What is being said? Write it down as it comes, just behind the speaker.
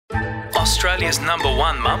Australia's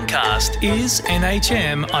 #1 mumcast is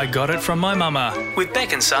NHM I Got It From My Mama with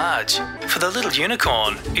Beck and Sarge. For the little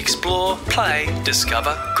unicorn, explore, play,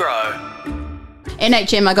 discover, grow.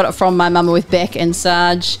 NHM I Got It From My Mama with Beck and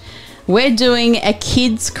Sarge. We're doing a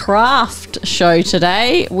kids craft show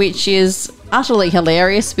today, which is utterly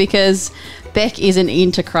hilarious because Beck isn't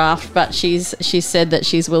into craft, but she's said that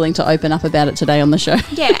she's willing to open up about it today on the show.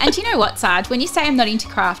 Yeah, and you know what, Sarge? When you say I'm not into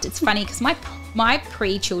craft, it's funny because my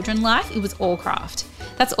pre-children life, it was all craft.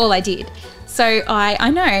 That's all I did. So I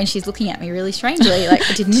know, and she's looking at me really strangely, like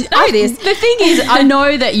I didn't know this. The thing is, I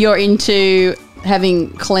know that you're into having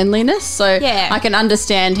cleanliness, so Yeah. I can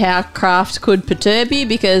understand how craft could perturb you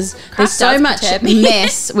because there's Craft so does much perturb me.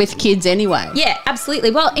 mess with kids anyway. Yeah, absolutely.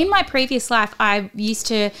 Well, in my previous life, I used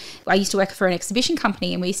to work for an exhibition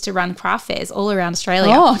company, and we used to run craft fairs all around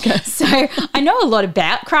Australia. Oh, okay. So I know a lot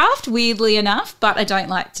about craft, weirdly enough, but I don't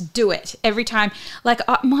like to do it every time. Like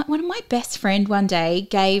one of my best friend one day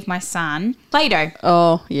gave my son Play-Doh.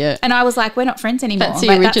 Oh, yeah. And I was like, we're not friends anymore. That's the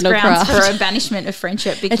Like, original that's grounds craft. for a banishment of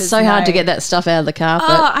friendship. Because It's so hard to get that stuff out of the carpet.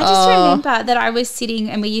 Oh, I just remember that I was sitting,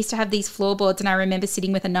 and we used to have these floorboards, and I remember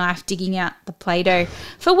sitting with a knife digging out the Play-Doh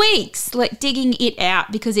for weeks, like digging it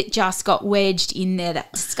out because it just got wedged in there.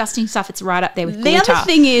 That disgusting stuff, it's right up there with The glitter. other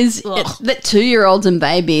thing is Ugh. that 2-year-olds and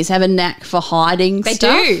babies have a knack for hiding They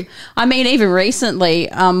stuff. do. I mean, even recently,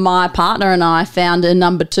 my partner and I found a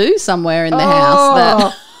number 2 somewhere in the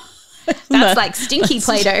house. That's like stinky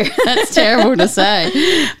Play-Doh. That's terrible to say.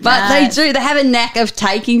 But Nice. they have a knack of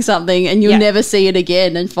taking something and you'll Yeah. never see it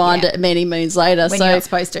again and find Yeah. it many moons later. When so you're not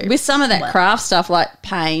supposed to. with some of that craft stuff like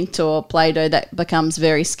paint or Play-Doh, that becomes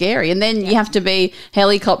very scary. And then you have to be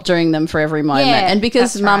helicoptering them for every moment. Yeah, and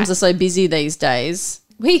because that's mums right. are so busy these days.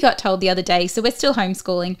 We got told the other day, so we're still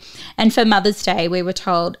homeschooling, and for Mother's Day we were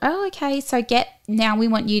told, oh, okay, so now we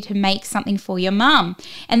want you to make something for your mum.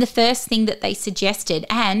 And the first thing that they suggested,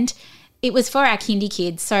 and it was for our kindy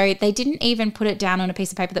kids, so they didn't even put it down on a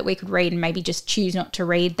piece of paper that we could read and maybe just choose not to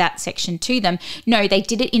read that section to them. No, they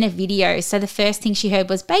did it in a video. So the first thing she heard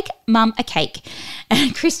was, bake mum a cake.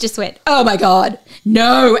 And Chris just went, oh my God,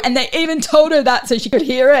 no. And they even told her that so she could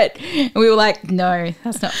hear it. And we were like, no,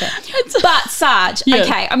 that's not fair. But Sarge, Yeah.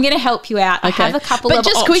 okay, I'm going to help you out. I have a couple but of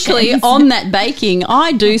just options. quickly on that baking,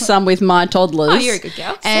 I do some with my toddlers. Oh, you're a good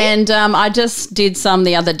girl. See? And I just did some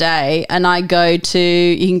the other day, and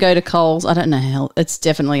you can go to Coles. I don't know how, it's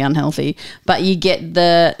definitely unhealthy, but you get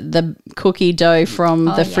the cookie dough from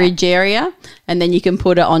the fridge area, and then you can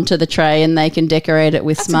put it onto the tray, and they can decorate it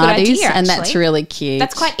with That's a good Smarties, idea, and that's actually. really cute.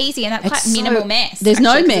 That's quite easy, and that's quite It's so- minimal mess. there's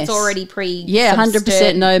no 'cause mess. It's already pre.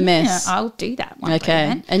 100% no mess. Yeah, I'll do that one. Okay,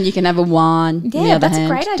 Then. and you can have a wine. on the Yeah, other that's hand.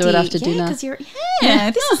 a great idea. Do it after dinner. Because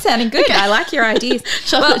this is sounding good. I like your ideas.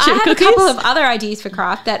 Chocolate well, chip I have cookies? a couple of other ideas for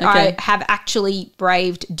craft that Okay. I have actually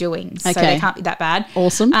braved doing, so Okay. they can't be that bad.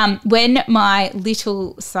 Awesome. When my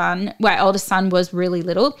oldest son was really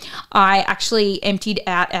little, I actually emptied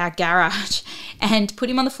out our garage and put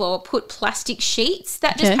him on the floor, put plastic sheets,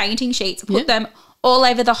 just Okay. painting sheets, put Yep. them all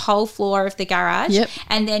over the whole floor of the garage, Yep.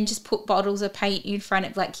 and then just put bottles of paint in front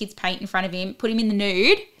of, like kids' paint in front of him, put him in the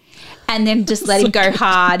nude, and then just let him go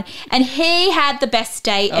hard. And he had the best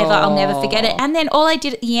day ever. I'll never forget it. And then all I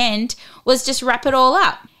did at the end was just wrap it all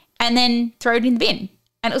up and then throw it in the bin.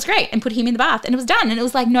 And it was great, and put him in the bath, and it was done, and it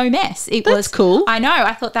was like no mess. That's cool. I know.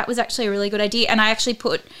 I thought that was actually a really good idea. And I actually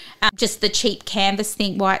put just the cheap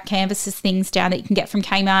white canvases things down that you can get from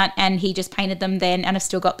Kmart, and he just painted them then, and I've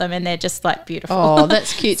still got them, and they're just like beautiful. Oh,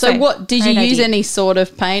 that's cute. So what, did you great use idea. any sort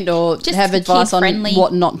of paint or Just have advice on kid-friendly.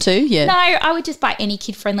 what not to? Yeah. No, I would just buy any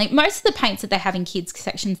kid-friendly. Most of the paints that they have in kids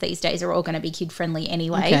sections these days are all going to be kid-friendly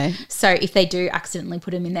anyway. Okay. So if they do accidentally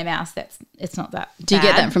put them in their mouth, it's not that Do you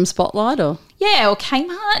get bad. that from Spotlight or? Yeah, or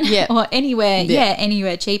Kmart. Yeah. Or anywhere. Yeah. Yeah,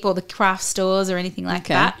 anywhere cheap, or the craft stores or anything like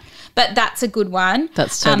Okay. that. But that's a good one.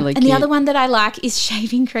 That's totally And the cute. other one that I like is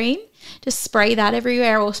shaving cream. Just spray that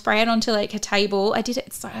everywhere, or spray it onto like a table. I did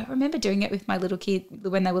it. So I remember doing it with my little kid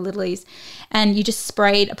when they were littlies, and you just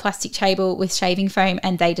sprayed a plastic table with shaving foam,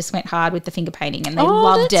 and they just went hard with the finger painting, and they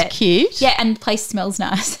loved that's it. cute. Yeah, and the place smells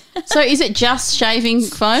nice. So is it just shaving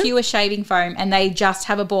foam? Pure shaving foam, and they just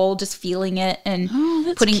have a ball just feeling it and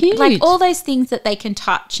that's putting cute. like all those things that they can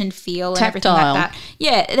touch and feel and everything Tactile. like that.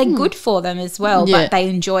 Yeah, they're good for them as well, Yeah. but they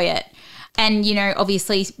enjoy it. And,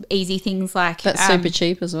 obviously easy things like That's super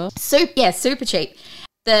cheap as well. super cheap.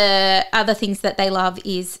 The other things that they love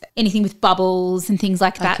is anything with bubbles and things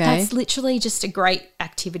like that. Okay. That's literally just a great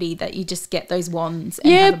activity that you just get those wands.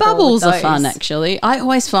 And Yeah, have a ball with bubbles are fun those. actually. I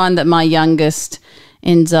always find that my youngest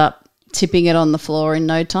ends up tipping it on the floor in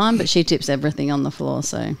no time, but she tips everything on the floor.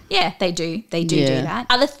 So Yeah, they do. They do Yeah. do that.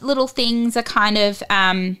 Other little things are kind of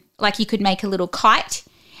like you could make a little kite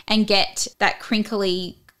and get that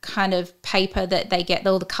crinkly kind of paper that they get,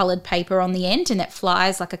 all the coloured paper on the end, and it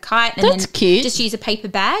flies like a kite. And That's then cute. just use a paper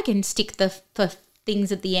bag and stick the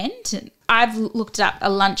things at the end. And I've looked up a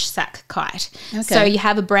lunch sack kite. Okay. So you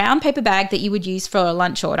have a brown paper bag that you would use for a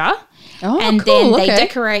lunch order. Oh, and cool. then they Okay.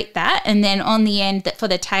 decorate that, and then on the end, that for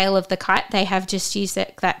the tail of the kite, they have just used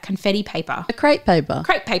that confetti paper. A crepe paper.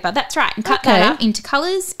 Crepe paper, that's right, and cut Okay. that up into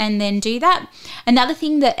colours and then do that. Another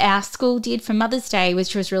thing that our school did for Mother's Day,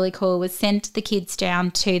 which was really cool, was send the kids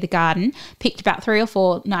down to the garden, picked about 3 or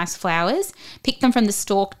 4 nice flowers, picked them from the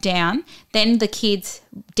stalk down, then the kids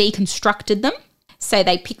deconstructed them. So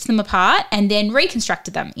they picked them apart and then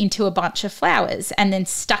reconstructed them into a bunch of flowers and then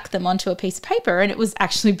stuck them onto a piece of paper, and it was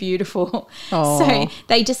actually beautiful. Aw. So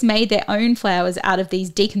they just made their own flowers out of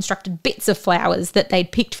these deconstructed bits of flowers that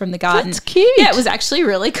they'd picked from the garden. That's cute. Yeah, it was actually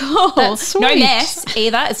really cool. That's No sweet. mess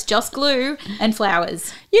either. It's just glue and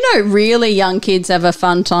flowers. You know, really young kids have a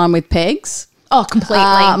fun time with pegs. Oh, completely.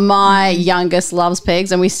 My youngest loves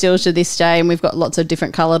pegs, and we still to this day, and we've got lots of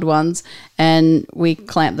different coloured ones, and we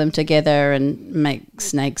clamp them together and make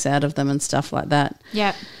snakes out of them and stuff like that.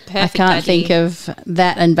 Yeah, I perfect can't idea. think of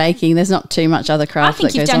that and baking. There's not too much other I craft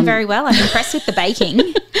think that you've goes done on. very well. I'm impressed with the baking.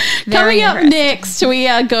 Very Coming up impressed. next, we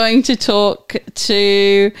are going to talk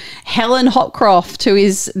to Helen Hopcroft, who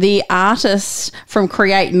is the artist from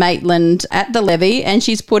Create Maitland at the Levy, and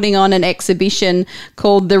she's putting on an exhibition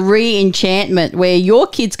called The Re-Enchantment, where your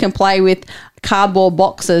kids can play with cardboard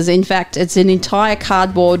boxes. In fact, it's an entire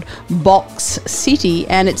cardboard box city,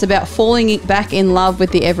 and it's about falling back in love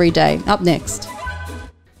with the everyday. Up next.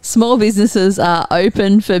 Small businesses are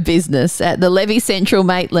open for business at the Levy Central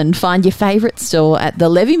Maitland. Find your favourite store at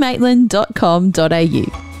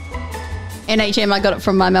thelevymaitland.com.au. NHM, I got it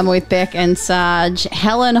from my mum with Beck and Sarge.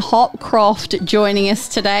 Helen Hopcroft joining us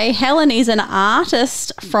today. Helen is an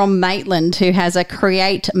artist from Maitland who has a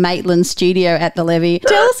Create Maitland studio at the Levy.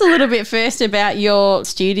 Tell us a little bit first about your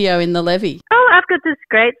studio in the Levy. Oh, I've got this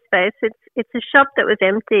great space. It's a shop that was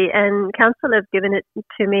empty, and council have given it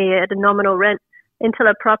to me at a nominal rent until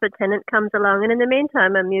a proper tenant comes along. And in the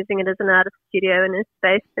meantime, I'm using it as an artist studio and a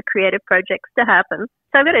space for creative projects to happen.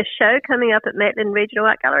 So I've got a show coming up at Maitland Regional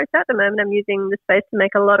Art Gallery. So at the moment, I'm using the space to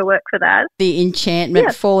make a lot of work for that. The enchantment,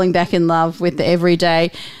 Yeah. falling back in love with the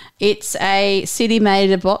everyday. It's a city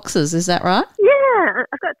made of boxes, is that right? Yeah,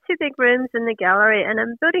 I've got 2 big rooms in the gallery, and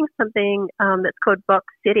I'm building something that's called Box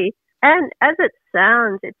City. And as it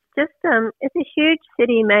sounds, it's just it's a huge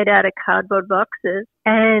city made out of cardboard boxes,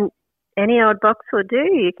 and any old box will do.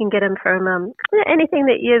 You can get them from anything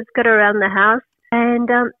that you've got around the house. And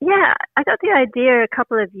yeah, I got the idea a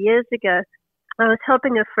couple of years ago. I was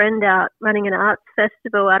helping a friend out running an arts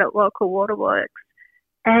festival out at Walker Waterworks,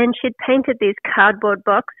 and she'd painted these cardboard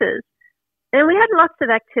boxes. And we had lots of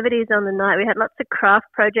activities on the night. We had lots of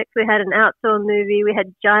craft projects. We had an outdoor movie. We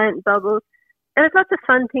had giant bubbles. And there's lots of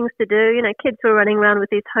fun things to do. You know, kids were running around with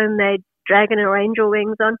these homemade dragon or angel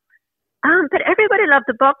wings on. But everybody loved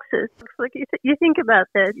the boxes. Like you think about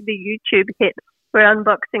the YouTube hit where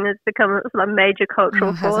unboxing has become a major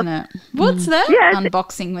cultural force. Hasn't it? What's that? Yeah,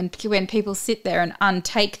 Unboxing, when people sit there and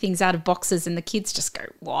untake things out of boxes and the kids just go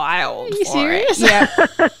wild. Are you for serious? It. Yeah.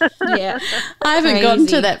 Yeah. I haven't gotten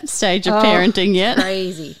to Crazy. that stage of Oh, parenting yet.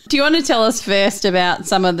 Crazy. Do you want to tell us first about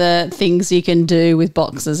some of the things you can do with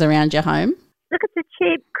boxes around your home? Look, it's a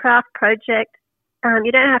cheap craft project.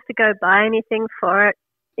 You don't have to go buy anything for it.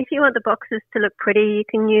 If you want the boxes to look pretty, you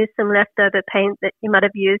can use some leftover paint that you might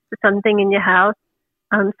have used for something in your house.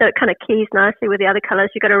 So it kind of keys nicely with the other colours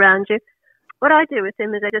you got around you. What I do with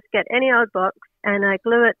them is I just get any old box and I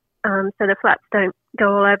glue it so the flaps don't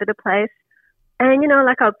go all over the place. And, you know,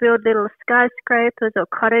 like I'll build little skyscrapers or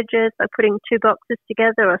cottages by putting 2 boxes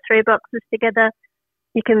together or 3 boxes together.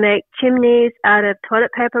 You can make chimneys out of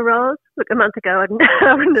toilet paper rolls. Look, a month ago I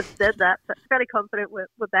wouldn't have said that, but I'm fairly confident we're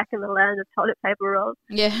back in the land of toilet paper rolls.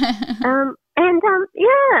 Yeah.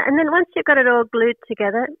 Yeah, and then once you've got it all glued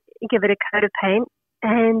together, you give it a coat of paint.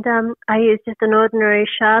 And I use just an ordinary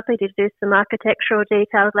Sharpie to do some architectural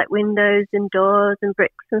details like windows and doors and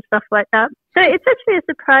bricks and stuff like that. So it's actually a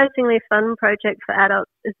surprisingly fun project for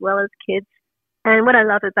adults as well as kids. And what I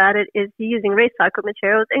love about it is you're using recycled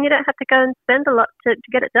materials and you don't have to go and spend a lot to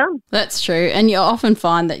get it done. That's true. And you often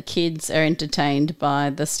find that kids are entertained by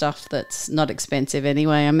the stuff that's not expensive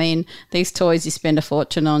anyway. I mean, these toys you spend a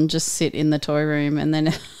fortune on just sit in the toy room and then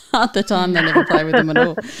half the time they never play with them at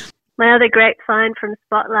all. My other great find from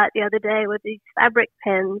Spotlight the other day was these fabric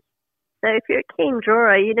pens. So if you're a keen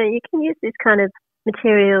drawer, you know, you can use these kind of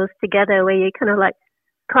materials together where you're kind of like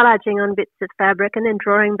collaging on bits of fabric and then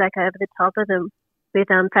drawing back over the top of them with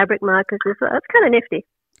fabric markers as well. It's kind of nifty.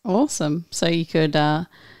 Awesome. So you could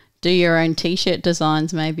do your own T-shirt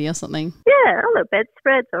designs maybe or something. Yeah, or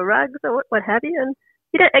bedspreads or rugs or what have you. And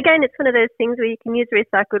again, it's one of those things where you can use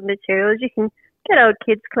recycled materials. You can get old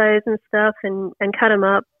kids' clothes and stuff and cut them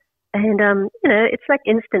up. And, it's like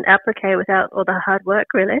instant applique without all the hard work,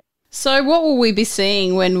 really. So what will we be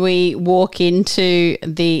seeing when we walk into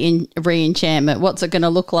the re-enchantment? What's it going to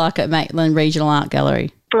look like at Maitland Regional Art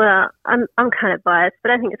Gallery? Well, I'm kind of biased,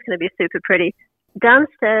 but I think it's going to be super pretty.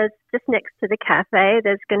 Downstairs, just next to the cafe,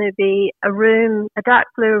 there's going to be a dark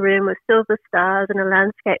blue room with silver stars and a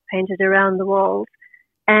landscape painted around the walls.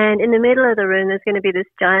 And in the middle of the room, there's going to be this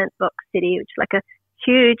giant box city, which is like a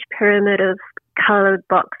huge pyramid of coloured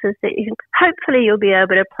boxes that hopefully you'll be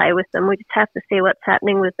able to play with them. We just have to see what's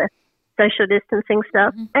happening with the social distancing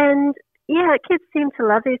stuff. Mm-hmm. And yeah, kids seem to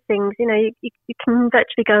love these things. You can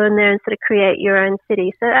virtually go in there and sort of create your own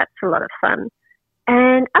city. So that's a lot of fun.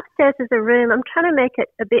 And upstairs is a room. I'm trying to make it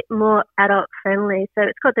a bit more adult friendly. So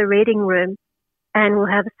it's called the reading room. And we'll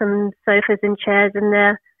have some sofas and chairs in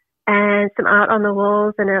there and some art on the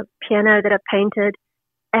walls and a piano that I've painted.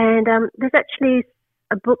 And there's actually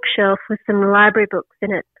a bookshelf with some library books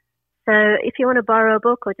in it. So if you want to borrow a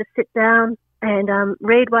book or just sit down and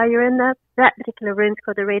read while you're in there, that particular room's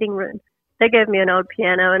called the reading room. They gave me an old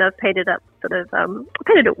piano and I've painted up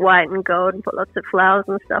painted it white and gold and put lots of flowers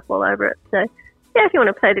and stuff all over it. So yeah, if you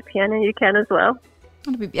want to play the piano, you can as well.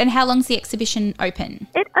 And how long's the exhibition open?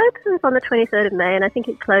 It opens on the 23rd of May and I think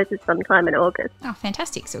it closes sometime in August. Oh,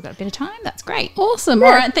 fantastic. So we've got a bit of time. That's great. Awesome. Yeah.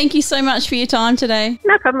 All right. Thank you so much for your time today.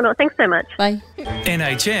 No problem at all. Thanks so much. Bye.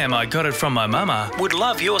 NHM I Got It From My Mama would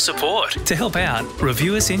love your support. To help out,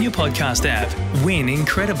 review us in your podcast app. Win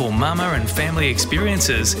incredible mama and family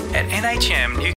experiences at NHM